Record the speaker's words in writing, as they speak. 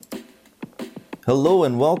Hello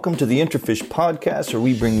and welcome to the Interfish Podcast, where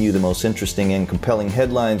we bring you the most interesting and compelling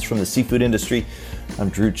headlines from the seafood industry. I'm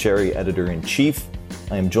Drew Cherry, Editor-in-Chief.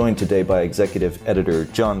 I am joined today by Executive Editor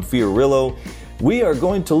John Fiorillo. We are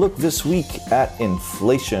going to look this week at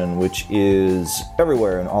inflation, which is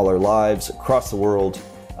everywhere in all our lives, across the world,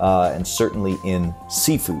 and certainly in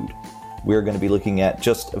seafood. We're going to be looking at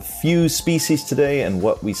just a few species today and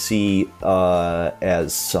what we see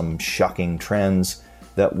as some shocking trends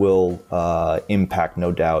that will impact,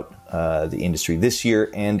 no doubt, the industry this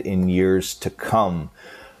year and in years to come.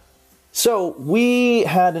 So we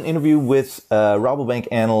had an interview with a Rabobank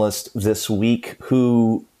analyst this week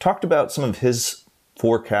who talked about some of his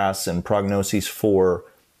forecasts and prognoses for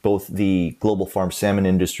both the global farm salmon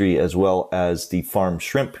industry as well as the farm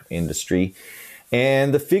shrimp industry.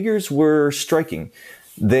 And the figures were striking.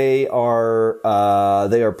 They are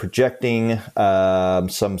projecting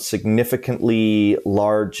some significantly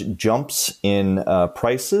large jumps in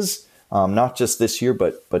prices, not just this year,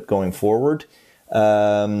 but going forward.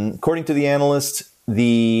 According to the analyst,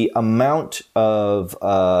 the amount of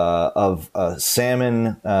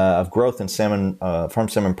salmon of growth in salmon farm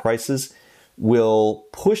salmon prices will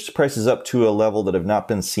push prices up to a level that have not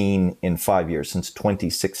been seen in 5 years, since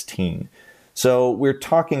 2016. So we're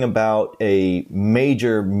talking about a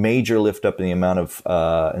major lift up in the amount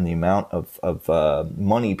of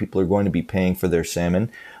money people are going to be paying for their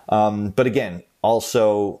salmon. But again,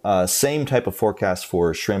 also same type of forecast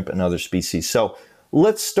for shrimp and other species. So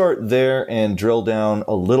let's start there and drill down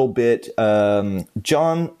a little bit.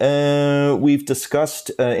 John, we've discussed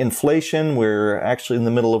inflation. We're actually in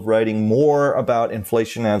the middle of writing more about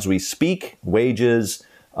inflation as we speak. Wages,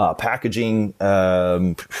 packaging,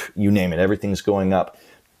 you name it, everything's going up.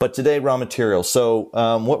 But today, raw materials. So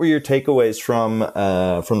what were your takeaways from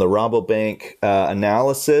the Rabobank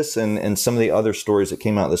analysis and some of the other stories that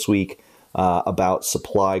came out this week about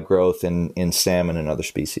supply growth in salmon and other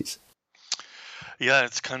species? Yeah,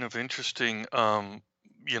 it's kind of interesting.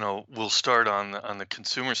 We'll start on the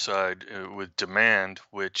consumer side with demand,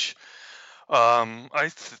 which I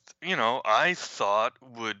thought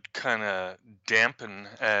would kind of dampen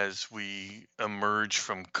as we emerge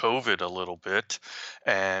from COVID a little bit,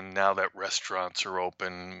 and now that restaurants are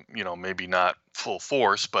open, maybe not full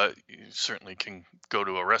force, but you certainly can go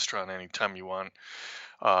to a restaurant anytime you want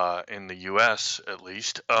in the U.S. at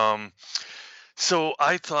least. So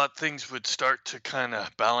I thought things would start to kind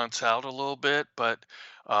of balance out a little bit, but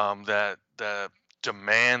that the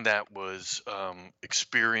demand that was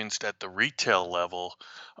experienced at the retail level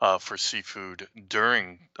for seafood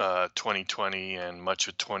during 2020 and much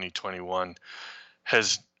of 2021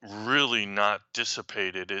 has really not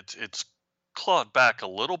dissipated. It's clawed back a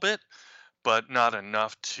little bit, but not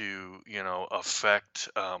enough to affect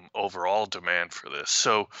overall demand for this.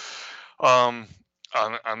 So on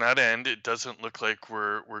that end, it doesn't look like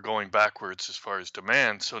we're going backwards as far as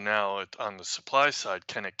demand. So now on the supply side,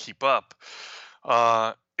 can it keep up?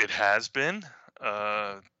 It has been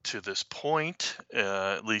to this point,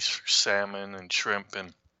 at least for salmon and shrimp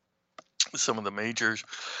and some of the major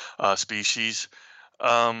species.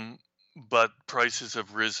 But prices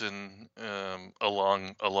have risen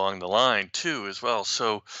along the line too, as well.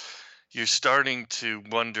 So you're starting to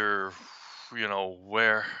wonder,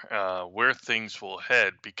 where things will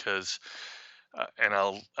head, because. And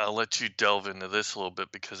I'll let you delve into this a little bit,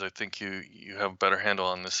 because I think you have a better handle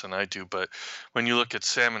on this than I do. But when you look at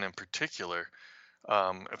salmon in particular,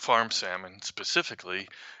 farm salmon specifically,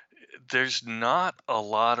 there's not a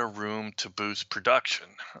lot of room to boost production.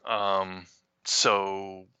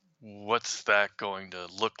 So what's that going to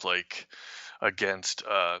look like against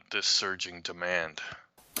this surging demand?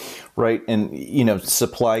 Right. And,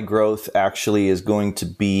 supply growth actually is going to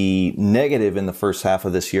be negative in the first half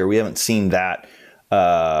of this year. We haven't seen that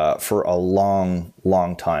for a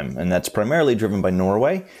long time. And that's primarily driven by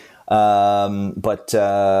Norway. But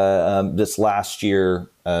this last year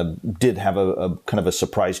did have a kind of a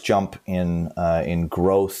surprise jump in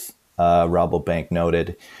growth, Rabobank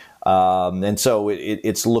noted. And so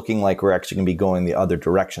it's looking like we're actually going to be going the other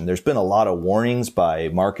direction. There's been a lot of warnings by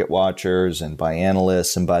market watchers and by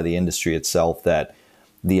analysts and by the industry itself that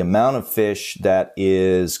the amount of fish that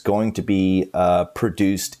is going to be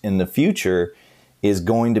produced in the future is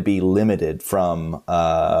going to be limited from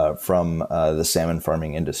the salmon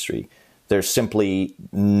farming industry. There's simply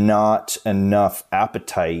not enough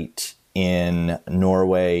appetite in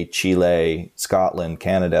Norway, Chile, Scotland,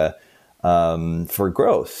 Canada for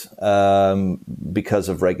growth because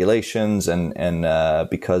of regulations and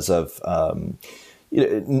because of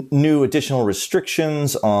new additional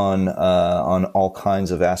restrictions on all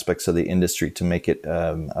kinds of aspects of the industry to make it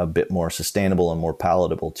a bit more sustainable and more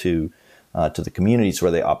palatable to the communities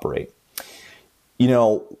where they operate.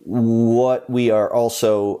 What we are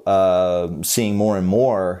also seeing more and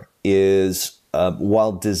more is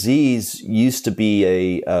while disease used to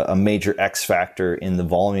be a major X factor in the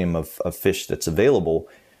volume of fish that's available,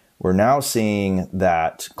 we're now seeing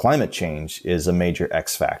that climate change is a major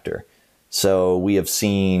X factor. So we have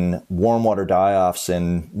seen warm water die-offs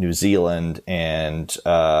in New Zealand and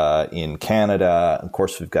in Canada. Of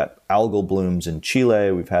course, we've got algal blooms in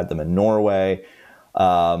Chile. We've had them in Norway.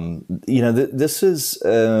 This is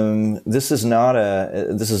not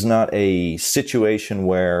a situation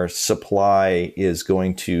where supply is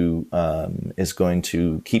going to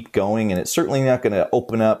keep going, and it's certainly not going to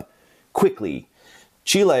open up quickly.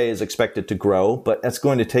 Chile is expected to grow, but that's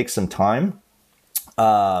going to take some time,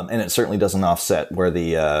 and it certainly doesn't offset where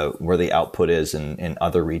the output is in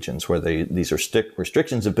other regions where these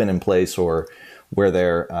restrictions have been in place, or where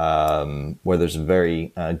there's a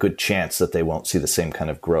very good chance that they won't see the same kind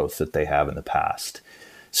of growth that they have in the past.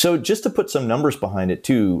 So just to put some numbers behind it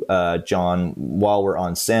too, John, while we're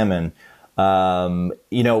on salmon,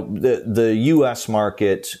 the U.S.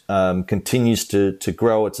 market continues to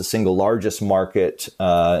grow. It's the single largest market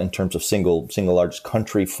in terms of single largest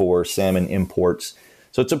country for salmon imports.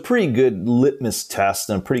 So it's a pretty good litmus test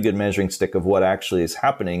and a pretty good measuring stick of what actually is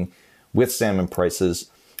happening with salmon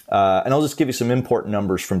prices. And I'll just give you some import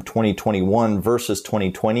numbers from 2021 versus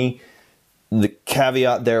 2020. The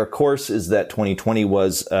caveat there, of course, is that 2020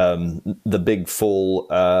 was the big full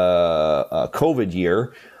COVID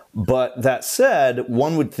year. But that said,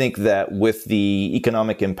 one would think that with the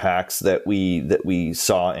economic impacts that we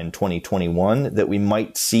saw in 2021, that we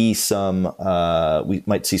might see some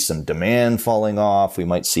demand falling off. We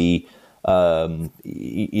might see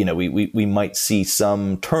we might see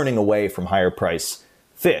some turning away from higher price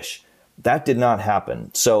fish. That did not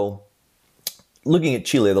happen. So looking at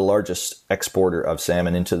Chile, the largest exporter of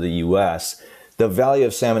salmon into the U.S., the value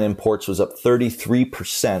of salmon imports was up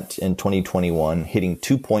 33% in 2021, hitting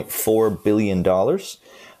 $2.4 billion,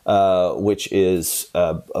 which is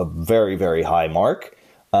a very, very high mark.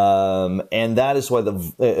 And that is why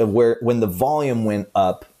when the volume went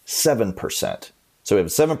up 7%. So we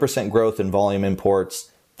have 7% growth in volume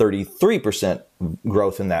imports, 33%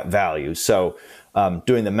 growth in that value. So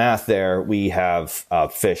doing the math there, we have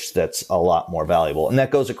fish that's a lot more valuable. And that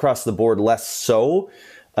goes across the board, less so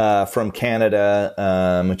from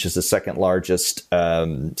Canada, which is the second largest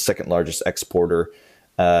exporter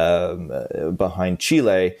behind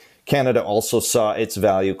Chile. Canada also saw its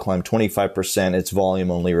value climb 25%. Its volume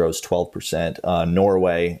only rose 12%.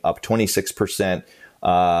 Norway up 26%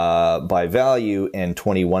 by value and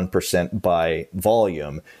 21% by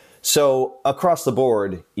volume. So across the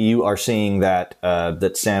board, you are seeing that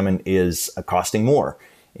salmon is costing more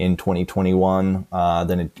in 2021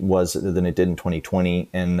 than it did in 2020,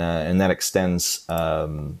 and that extends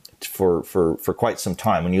for quite some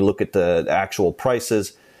time. When you look at the actual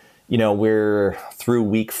prices, we're through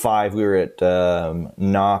week 5. We were at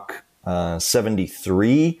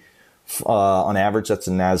 73 on average. That's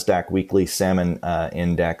a NASDAQ weekly salmon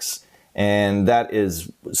index. And that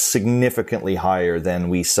is significantly higher than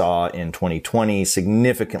we saw in 2020,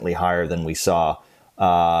 significantly higher than we saw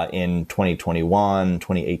in 2021,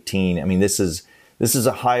 2018. I mean, this is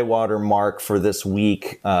a high water mark for this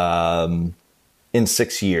week in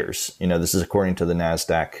 6 years. This is according to the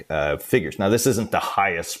NASDAQ figures. Now, this isn't the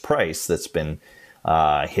highest price that's been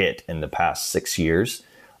hit in the past 6 years.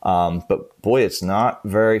 But boy, it's not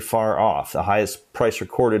very far off. The highest price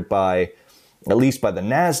recorded by, at least by the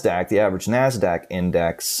NASDAQ, the average NASDAQ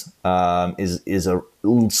index is a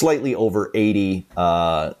slightly over 80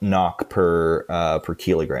 NOK per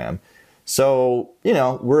kilogram. So,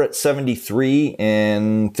 we're at 73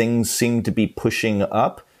 and things seem to be pushing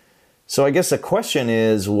up. So I guess the question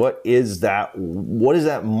is, what is that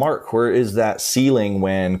mark? Where is that ceiling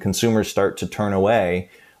when consumers start to turn away?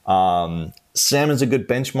 Salmon's a good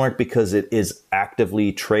benchmark because it is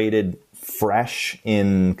actively traded fresh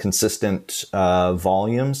in consistent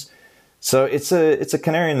volumes. So it's a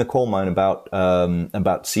canary in the coal mine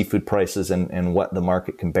about seafood prices and what the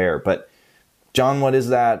market can bear. But John, what is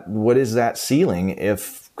that ceiling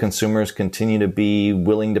if consumers continue to be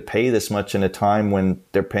willing to pay this much in a time when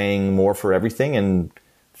they're paying more for everything and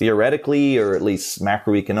theoretically, or at least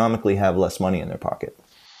macroeconomically, have less money in their pocket?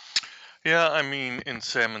 Yeah, I mean, in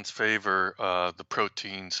salmon's favor, the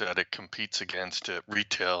proteins that it competes against at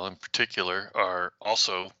retail in particular are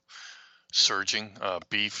also surging.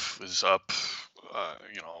 Beef is up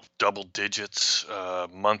double digits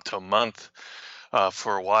month to month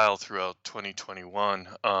for a while throughout 2021,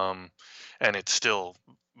 and it's still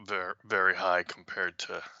very very high compared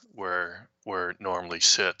to where it normally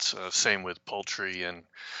sits. Same with poultry and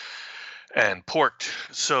pork.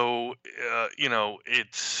 So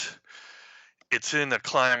it's in a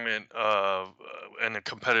climate of in a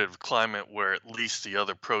competitive climate where at least the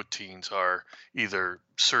other proteins are either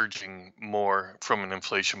surging more from an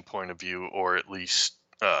inflation point of view, or at least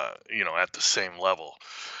at the same level.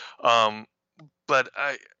 Um, but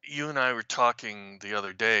you and I were talking the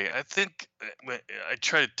other day. I think I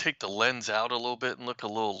try to take the lens out a little bit and look a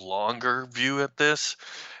little longer view at this.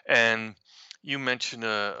 And you mentioned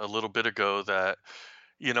a little bit ago that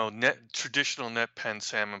traditional net pen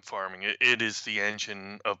salmon farming, it is the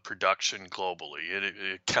engine of production globally.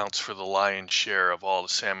 It accounts for the lion's share of all the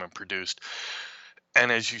salmon produced.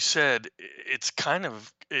 And as you said, it's kind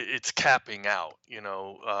of it's capping out.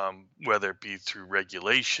 Whether it be through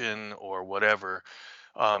regulation or whatever,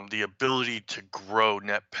 the ability to grow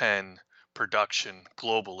net pen production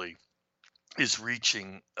globally is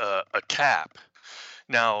reaching a cap.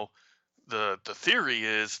 Now, the theory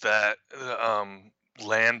is that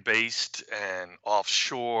land-based and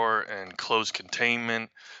offshore and closed containment,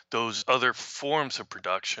 those other forms of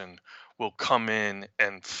production will come in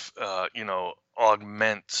and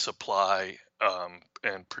augment supply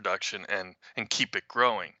and production and keep it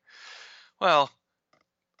growing. Well,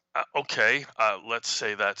 okay, let's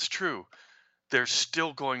say that's true. There's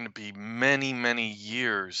still going to be many, many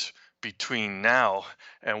years between now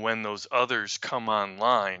and when those others come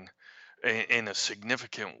online in a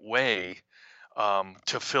significant way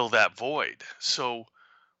to fill that void. So,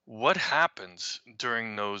 what happens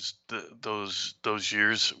during those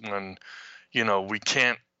years when we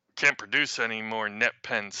can't produce any more net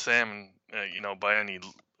pen salmon, by any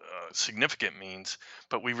significant means,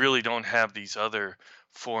 but we really don't have these other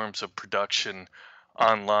forms of production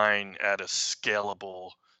online at a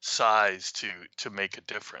scalable size to make a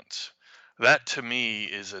difference? That to me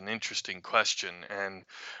is an interesting question, and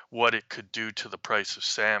what it could do to the price of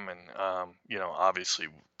salmon, obviously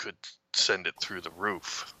could send it through the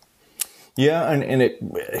roof. Yeah, and it,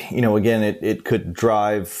 again, it could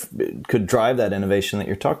drive that innovation that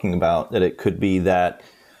you're talking about. That it could be that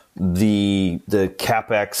the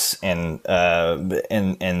capex and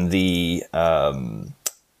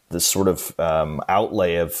the sort of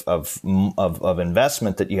outlay of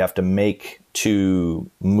investment that you have to make to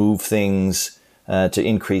move things to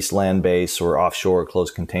increase land base or offshore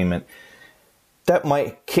closed containment, that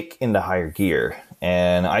might kick into higher gear.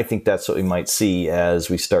 And I think that's what we might see as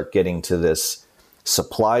we start getting to this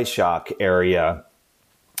supply shock area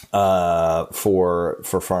for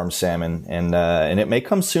farm salmon, and it may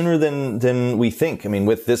come sooner than we think. I mean,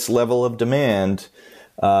 with this level of demand,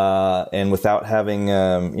 and without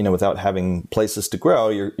having places to grow,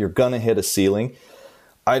 you're gonna hit a ceiling.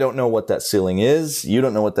 I don't know what that ceiling is. You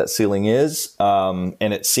don't know what that ceiling is, and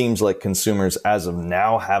it seems like consumers, as of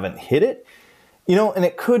now, haven't hit it. And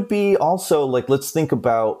it could be also like, let's think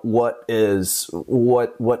about what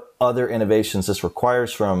other innovations this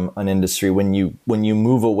requires from an industry when you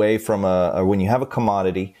move away from or when you have a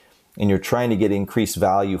commodity and you're trying to get increased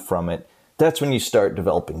value from it. That's when you start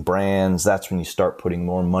developing brands. That's when you start putting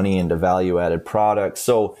more money into value-added products.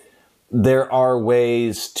 So there are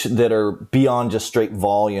ways that are beyond just straight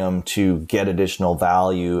volume to get additional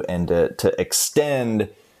value and to extend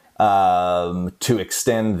the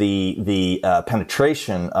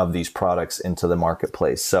penetration of these products into the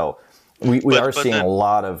marketplace. So we are seeing a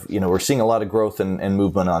lot of growth and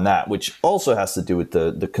movement on that, which also has to do with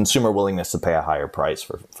the consumer willingness to pay a higher price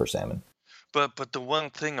for salmon. But the one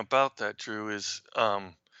thing about that, Drew, is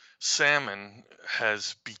salmon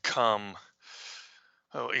has become.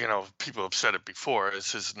 Oh, people have said it before.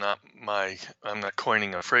 This is not I'm not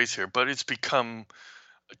coining a phrase here, but it's become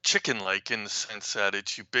chicken-like in the sense that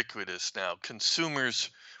it's ubiquitous now. Consumers,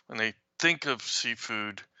 when they think of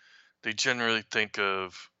seafood, they generally think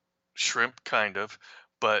of shrimp, kind of,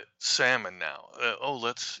 but salmon now.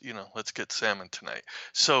 Let's get salmon tonight.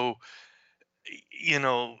 So, you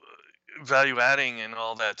know, value adding and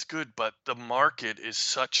all that's good, but the market is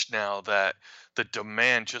such now that the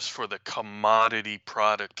demand just for the commodity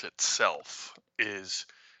product itself is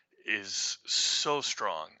so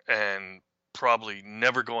strong and probably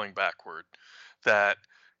never going backward, that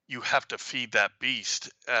you have to feed that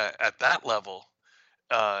beast at that level.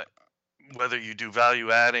 Uh, Whether you do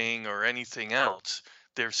value adding or anything else,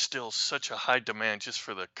 there's still such a high demand just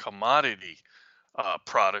for the commodity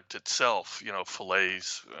product itself,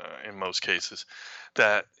 fillets in most cases,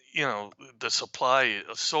 that, the supply,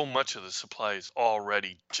 so much of the supply is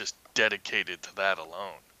already just dedicated to that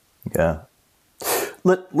alone. Yeah.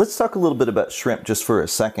 Let's talk a little bit about shrimp just for a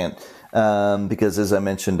second, because as I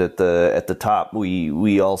mentioned at the top,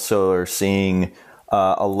 we also are seeing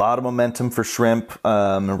a lot of momentum for shrimp.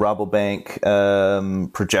 Rabobank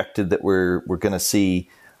projected that we're going to see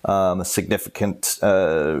a significant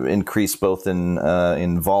increase both in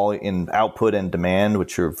output and demand,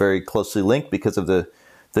 which are very closely linked because of the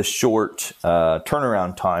short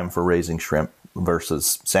turnaround time for raising shrimp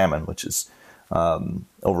versus salmon, which is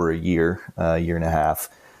over a year and a half.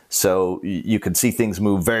 So you can see things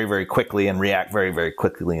move very, very quickly and react very, very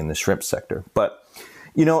quickly in the shrimp sector. But,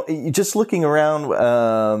 just looking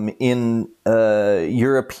around in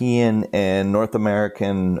European and North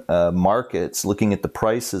American markets, looking at the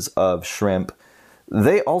prices of shrimp,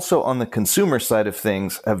 they also, on the consumer side of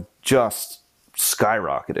things, have just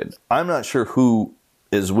skyrocketed. I'm not sure who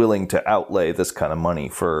is willing to outlay this kind of money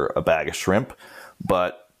for a bag of shrimp,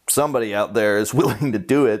 but somebody out there is willing to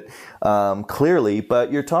do it, clearly.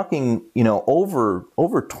 But you're talking, over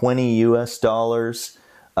 $20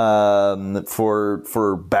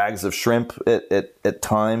 for bags of shrimp at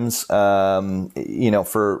times. For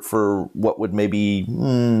what would maybe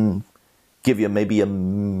give you maybe a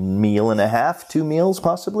meal and a half, 2 meals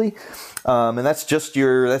possibly, and that's just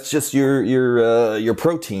your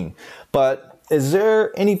protein. But is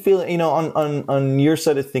there any feeling, on your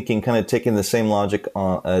side of thinking, kind of taking the same logic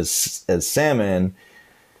as salmon?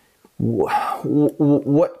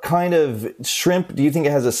 What kind of shrimp do you think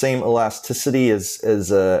it has the same elasticity as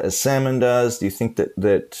salmon does? Do you think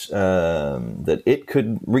that it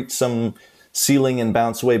could reach some ceiling and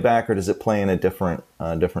bounce way back, or does it play in a different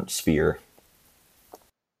sphere?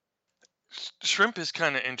 Shrimp is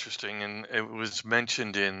kind of interesting, and it was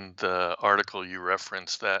mentioned in the article you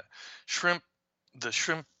referenced that shrimp, the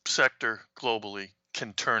shrimp sector globally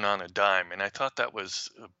can turn on a dime, and I thought that was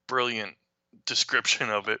a brilliant description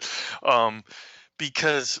of it,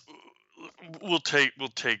 because we'll take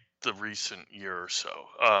the recent year or so.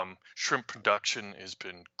 Shrimp production has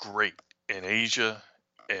been great in Asia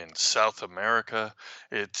and South America.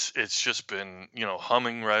 It's just been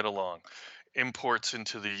humming right along. Imports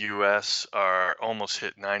into the U.S. are almost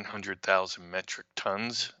hit 900,000 metric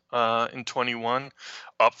tons in 21,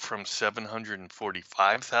 up from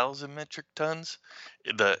 745,000 metric tons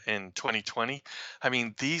in 2020. I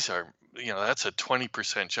mean, these are, that's a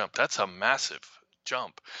 20% jump. That's a massive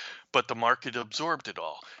jump. But the market absorbed it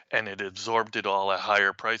all, and it absorbed it all at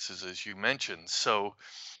higher prices, as you mentioned. So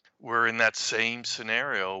we're in that same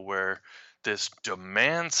scenario where this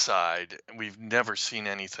demand side, we've never seen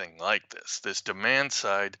anything like this. This demand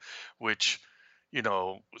side, which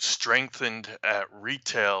strengthened at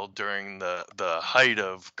retail during the height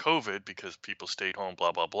of COVID because people stayed home,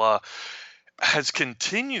 blah blah blah, has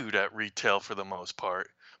continued at retail for the most part,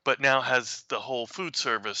 but now has the whole food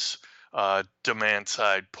service demand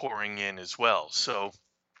side pouring in as well. So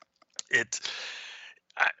it,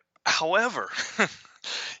 I, however,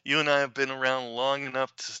 you and I have been around long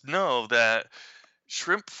enough to know that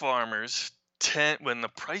shrimp farmers tend, when the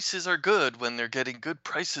prices are good, when they're getting good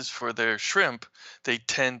prices for their shrimp, they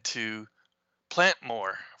tend to plant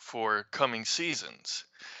more for coming seasons.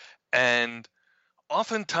 And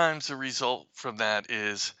oftentimes the result from that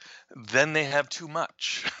is then they have too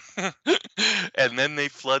much. And then they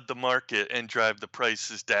flood the market and drive the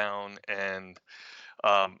prices down. And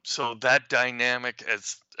so that dynamic,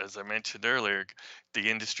 as I mentioned earlier, the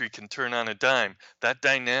industry can turn on a dime. That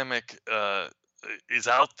dynamic is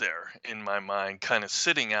out there in my mind, kind of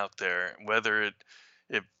sitting out there. Whether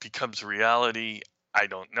it becomes reality, I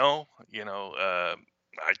don't know. I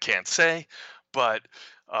can't say, but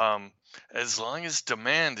as long as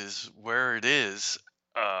demand is where it is,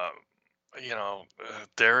 uh,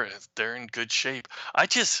 they're in good shape.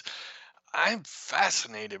 I'm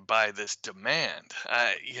fascinated by this demand.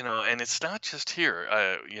 And it's not just here.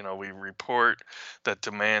 We report that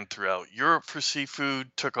demand throughout Europe for seafood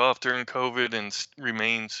took off during COVID and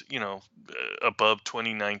remains, above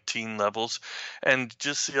 2019 levels. And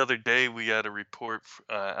just the other day, we had a report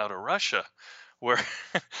out of Russia where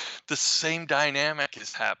the same dynamic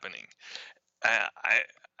is happening. I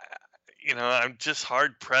I'm just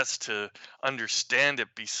hard pressed to understand it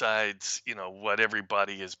besides, what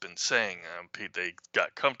everybody has been saying. They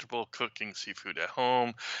got comfortable cooking seafood at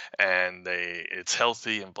home and it's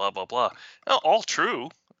healthy and blah, blah, blah. Now, all true.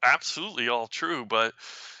 Absolutely all true. But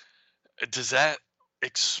does that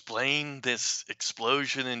explain this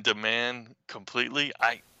explosion in demand completely?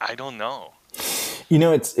 I don't know.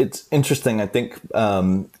 It's interesting. I think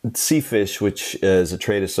Seafish, which is a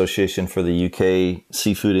trade association for the UK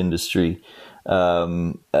seafood industry,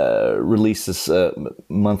 releases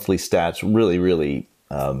monthly stats, really, really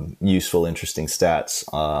useful, interesting stats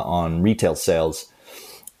on retail sales.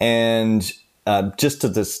 And just to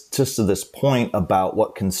this point about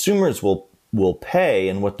what consumers will pay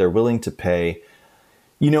and what they're willing to pay.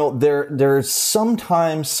 There's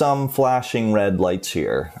sometimes some flashing red lights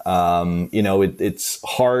here. It's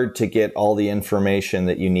hard to get all the information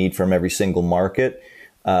that you need from every single market.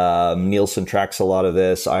 Nielsen tracks a lot of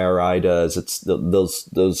this. IRI does. It's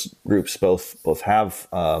those groups both have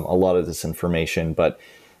a lot of this information, but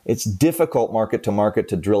it's difficult market to market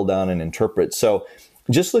to drill down and interpret. So,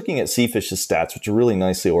 just looking at Seafish's stats, which are really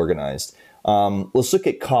nicely organized. Let's look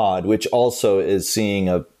at cod, which also is seeing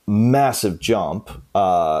a massive jump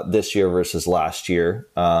this year versus last year.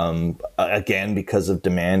 Again, because of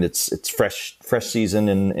demand, it's fresh season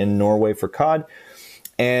in Norway for cod,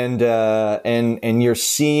 and you're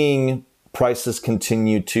seeing prices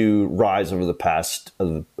continue to rise over the past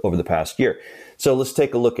year. So let's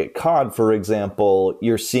take a look at cod, for example.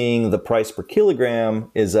 You're seeing the price per kilogram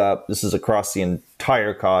is up. This is across the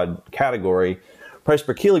entire cod category. Price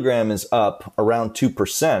per kilogram is up around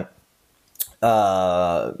 2%.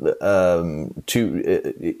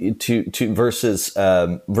 Versus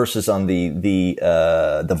on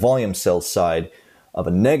the volume sales side of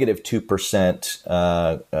a negative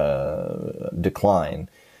 2% decline.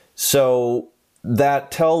 So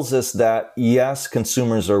that tells us that yes,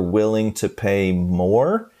 consumers are willing to pay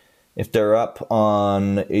more. If they're up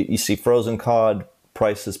on, you see frozen cod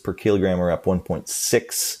prices per kilogram are up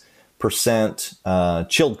 1.6%,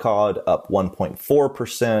 chilled cod up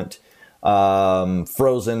 1.4%.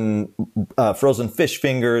 Frozen fish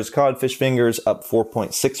fingers, cod fish fingers up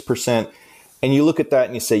 4.6%. And you look at that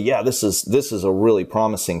and you say, yeah, this is a really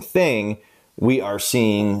promising thing. We are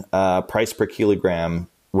seeing price per kilogram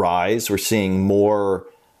rise. We're seeing more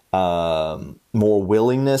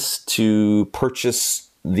willingness to purchase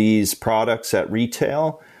these products at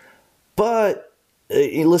retail. But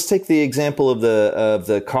let's take the example of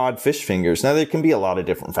the cod fish fingers. Now, there can be a lot of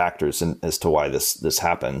different factors as to why this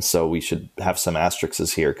happens. So we should have some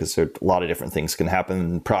asterisks here because a lot of different things can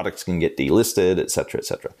happen. Products can get delisted, et cetera, et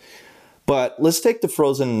cetera. But let's take the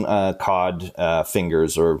frozen cod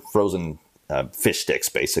fingers, or frozen fish sticks,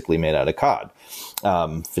 basically made out of cod.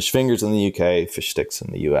 Fish fingers in the UK, fish sticks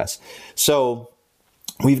in the US. So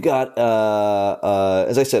we've got,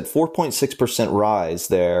 as I said, 4.6% rise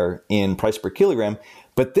there in price per kilogram.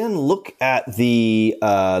 But then look at the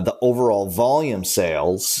overall volume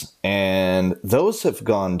sales, and those have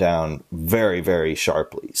gone down very, very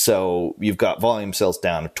sharply. So you've got volume sales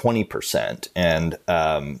down 20%, and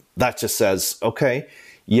that just says, okay,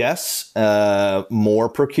 yes, more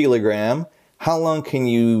per kilogram. How long can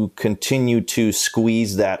you continue to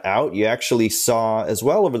squeeze that out? You actually saw as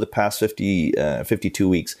well over the past 52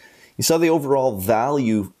 weeks, you saw the overall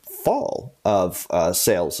value fall of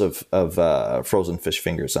sales of frozen fish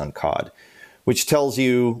fingers on cod, which tells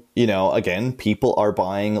you, again, people are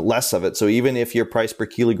buying less of it. So even if your price per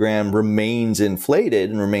kilogram remains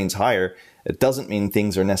inflated and remains higher, it doesn't mean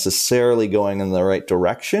things are necessarily going in the right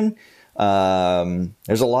direction.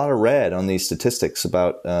 There's a lot of red on these statistics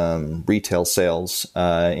about retail sales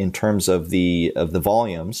in terms of the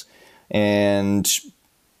volumes, and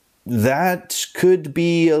that could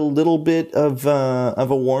be a little bit of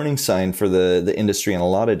a warning sign for the industry on a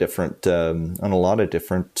lot of different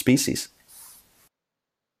species.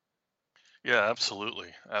 Yeah,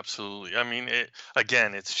 absolutely. I mean,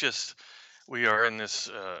 it's just we are in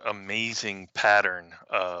this amazing pattern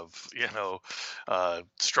of,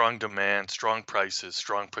 strong demand, strong prices,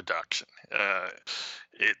 strong production.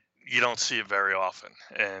 It You don't see it very often,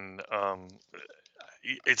 and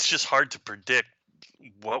it's just hard to predict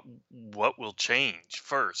what will change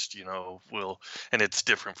first. And it's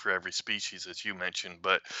different for every species, as you mentioned.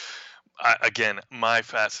 But again, my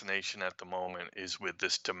fascination at the moment is with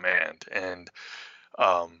this demand and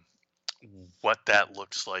um, what that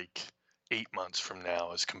looks like 8 months from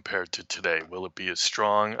now as compared to today. Will it be as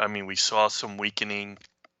strong? I mean, we saw some weakening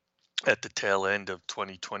at the tail end of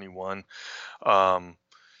 2021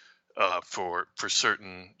 for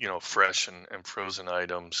certain, fresh and frozen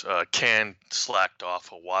items. Canned slacked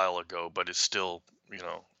off a while ago, but is still,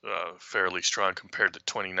 fairly strong compared to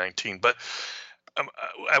 2019. But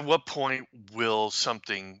at what point will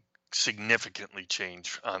something significantly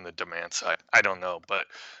change on the demand side? I don't know, but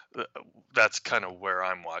uh, that's kind of where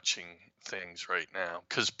I'm watching things right now.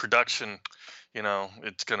 Because production,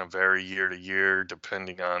 it's going to vary year to year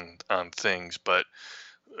depending on things. But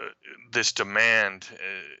this demand,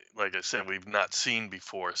 like I said, we've not seen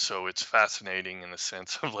before. So it's fascinating in the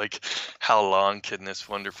sense of like, how long can this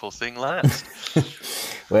wonderful thing last?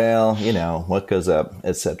 Well, what goes up,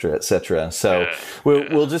 et cetera, et cetera. So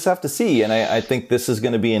we'll just have to see. And I think this is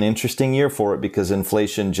going to be an interesting year for it, because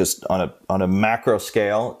inflation just on a macro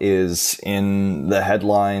scale is in the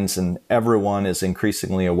headlines, and everyone is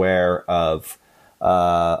increasingly aware of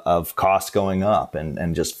costs going up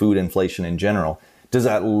and just food inflation in general. Does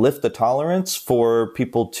that lift the tolerance for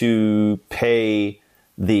people to pay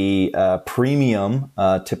the premium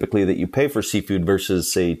typically that you pay for seafood versus,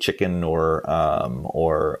 say, chicken or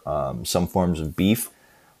some forms of beef?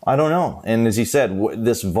 I don't know. And as you said,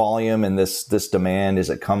 this volume and this demand, is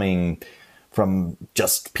it coming from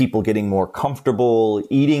just people getting more comfortable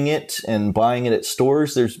eating it and buying it at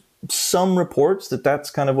stores? There's some reports that that's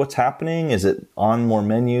kind of what's happening. Is it on more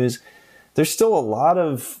menus? There's still a lot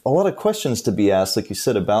of questions to be asked, like you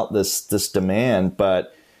said, about this demand,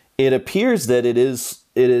 but it appears that it is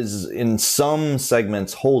in some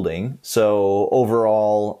segments holding. So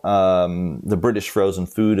overall, the British Frozen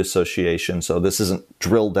Food Association, so this isn't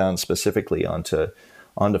drilled down specifically onto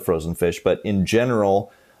frozen fish, but in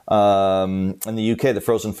general, in the UK, the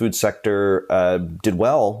frozen food sector did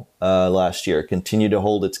well last year, continued to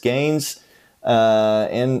hold its gains,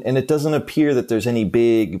 and it doesn't appear that there's any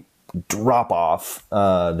big drop off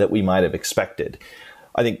that we might have expected.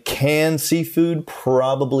 I think canned seafood,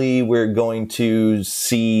 probably we're going to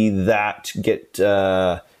see that get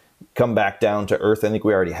come back down to earth. I think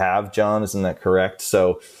we already have, John, isn't that correct?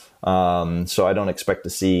 So I don't expect to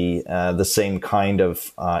see the same kind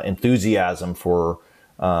of enthusiasm for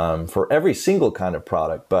every single kind of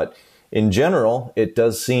product. But in general, it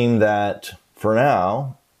does seem that for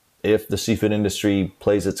now, if the seafood industry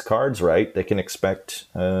plays its cards right, they can expect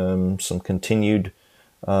some continued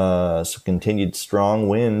strong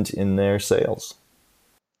wind in their sales.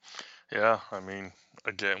 Yeah, I mean,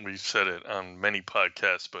 again, we've said it on many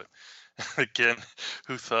podcasts, but again,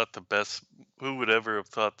 who would ever have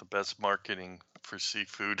thought the best marketing for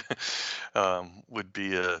seafood would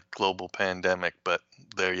be a global pandemic? But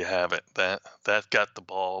there you have it. That got the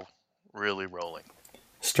ball really rolling.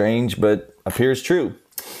 Strange, but appears true.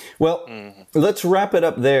 Well, let's wrap it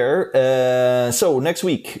up there. So next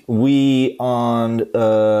week, we on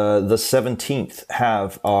the 17th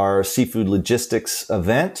have our seafood logistics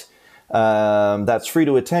event. That's free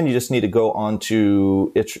to attend. You just need to go on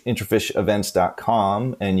to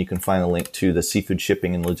interfishevents.com, and you can find a link to the Seafood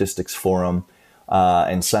Shipping and Logistics Forum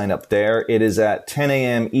and sign up there. It is at 10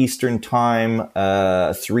 a.m. Eastern Time,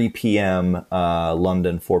 3 p.m.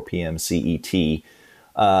 London, 4 p.m. CET.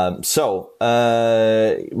 So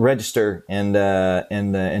register and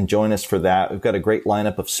join us for that. We've got a great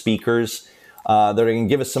lineup of speakers that are going to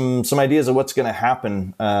give us some ideas of what's going to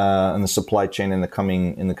happen in the supply chain in the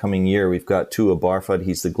coming year. We've got Tua Barfod.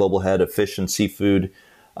 He's the global head of fish and seafood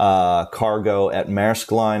cargo at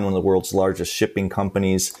Maersk Line, one of the world's largest shipping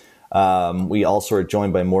companies. We also are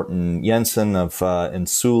joined by Morten Jensen of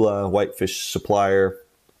Insula, whitefish supplier.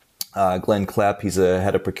 Glenn Klepp, he's a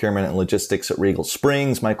head of procurement and logistics at Regal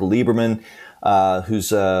Springs. Michael Lieberman,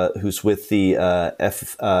 who's with the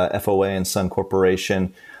FOA and Sun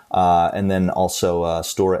Corporation, and then also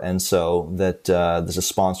Stora Enso, that there's a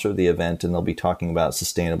sponsor of the event, and they'll be talking about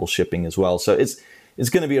sustainable shipping as well. So it's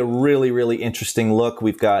going to be a really, really interesting look.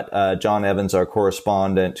 We've got John Evans, our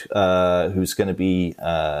correspondent, who's going to be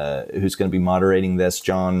moderating this.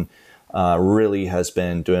 John really has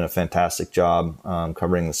been doing a fantastic job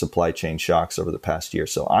covering the supply chain shocks over the past year.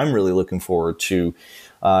 So I'm really looking forward to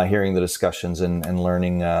hearing the discussions and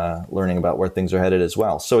learning about where things are headed as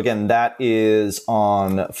well. So again, that is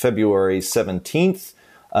on February 17th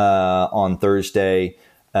on Thursday,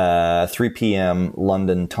 3 p.m.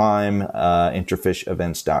 London time,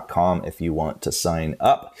 interfishevents.com if you want to sign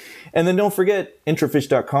up. And then don't forget,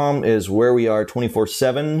 interfish.com is where we are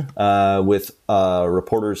 24/7 with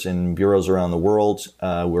reporters in bureaus around the world.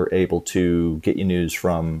 We're able to get you news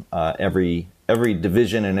from every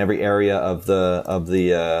division and every area of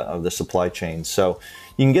the supply chain. So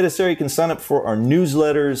you can get us there. You can sign up for our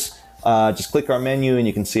newsletters. Just click our menu and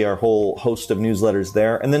you can see our whole host of newsletters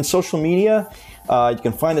there. And then social media, you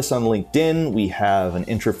can find us on LinkedIn. We have an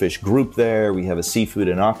Interfish group there. We have a seafood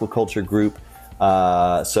and aquaculture group.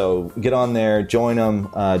 So get on there, join them,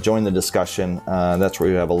 join the discussion. That's where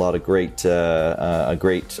we have a lot of great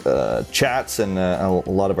chats and a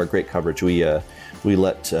lot of our great coverage. We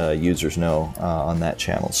let users know on that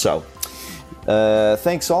channel. So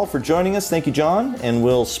thanks all for joining us. Thank you, John, and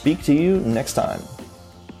we'll speak to you next time.